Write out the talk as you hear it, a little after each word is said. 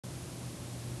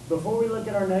Before we look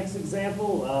at our next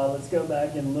example, let's go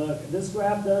back and look. This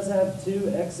graph does have two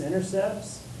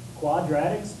x-intercepts,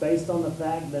 quadratics, based on the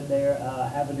fact that they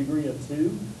have a degree of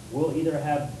 2. We'll either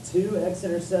have 2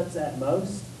 x-intercepts at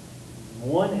most,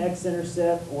 1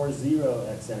 x-intercept, or 0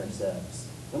 x-intercepts.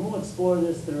 And we'll explore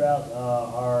this throughout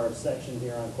our section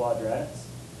here on quadratics,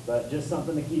 but just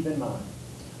something to keep in mind.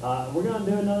 We're going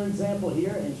to do another example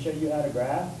here and show you how to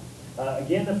graph.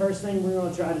 Again, the first thing we're going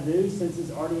to try to do, since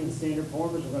it's already in standard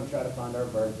form, is we're going to try to find our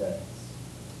vertex.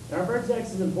 And our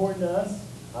vertex is important to us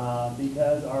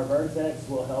because our vertex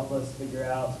will help us figure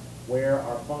out where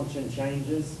our function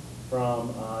changes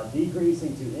from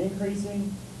decreasing to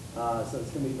increasing. So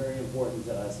it's going to be very important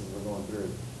to us as we're going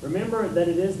through. Remember that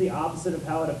it is the opposite of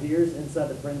how it appears inside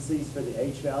the parentheses for the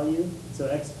h value. So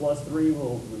x plus 3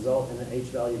 will result in an h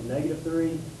value of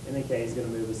 -3, and then k is going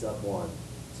to move us up 1.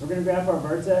 So we're going to graph our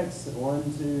vertex,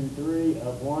 1, 2, 3,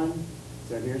 up 1.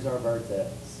 So here's our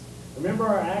vertex. Remember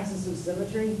our axis of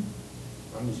symmetry?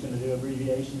 I'm just going to do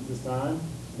abbreviations this time.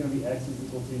 It's going to be x is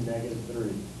equal to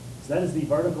 -3. So that is the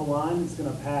vertical line that's going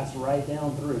to pass right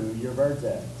down through your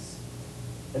vertex.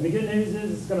 And the good news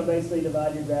is it's going to basically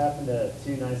divide your graph into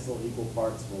two nice little equal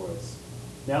parts for us.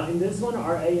 Now in this one,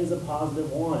 our a is a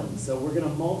positive 1. So we're going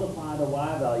to multiply the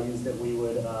y values that we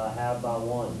would have by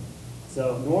 1.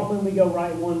 So normally when we go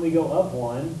right 1, we go up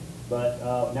 1. But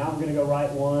now we're going to go right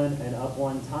 1 and up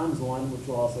 1 times 1, which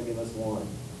will also give us 1.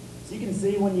 So you can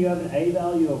see when you have an a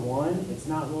value of 1, it's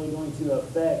not really going to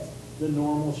affect the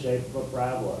normal shape of a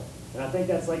parabola. And I think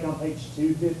that's like on page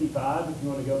 255 if you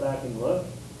want to go back and look.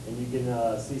 And you can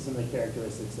see some of the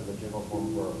characteristics of a general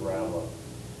form for a parabola.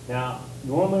 Now,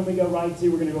 normally when we go right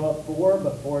 2, we're going to go up 4,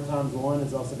 but 4 times 1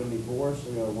 is also going to be 4.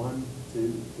 So we go 1,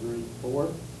 2, 3, 4.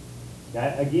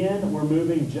 Now, again, we're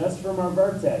moving just from our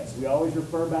vertex. We always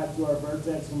refer back to our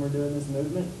vertex when we're doing this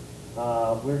movement.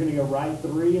 We're going to go right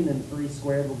 3, and then 3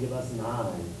 squared will give us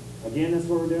 9. Again, that's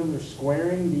what we're doing. We're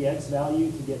squaring the x value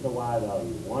to get the y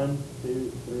value. 1,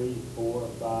 2, 3, 4,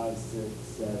 5, 6,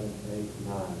 7, 8,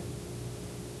 9.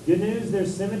 Good news,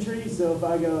 there's symmetry, so if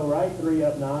I go right 3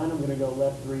 up 9, I'm going to go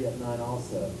left 3 up 9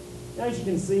 also. Now as you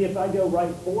can see, if I go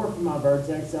right 4 from my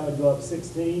vertex, I would go up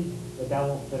 16, but that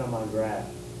won't fit on my graph.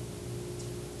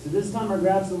 So this time our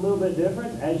graph's a little bit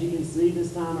different. As you can see,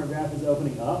 this time our graph is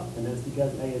opening up, and that's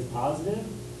because a is positive.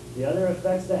 The other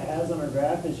effects that has on our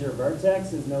graph is your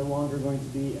vertex is no longer going to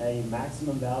be a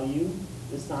maximum value.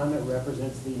 This time it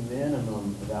represents the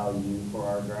minimum value for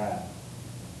our graph.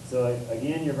 So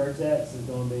again, your vertex is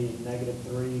going to be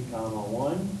 -3,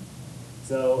 1.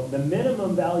 So the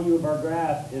minimum value of our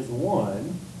graph is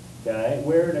 1. Okay,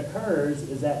 where it occurs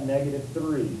is at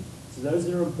 -3. So those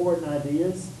are important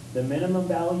ideas. The minimum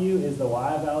value is the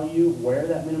y value. Where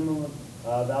that minimum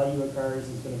value occurs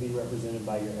is going to be represented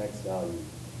by your x value.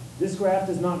 This graph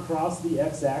does not cross the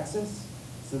x-axis,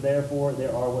 so therefore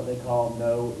there are what they call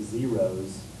no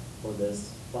zeros for this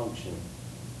function.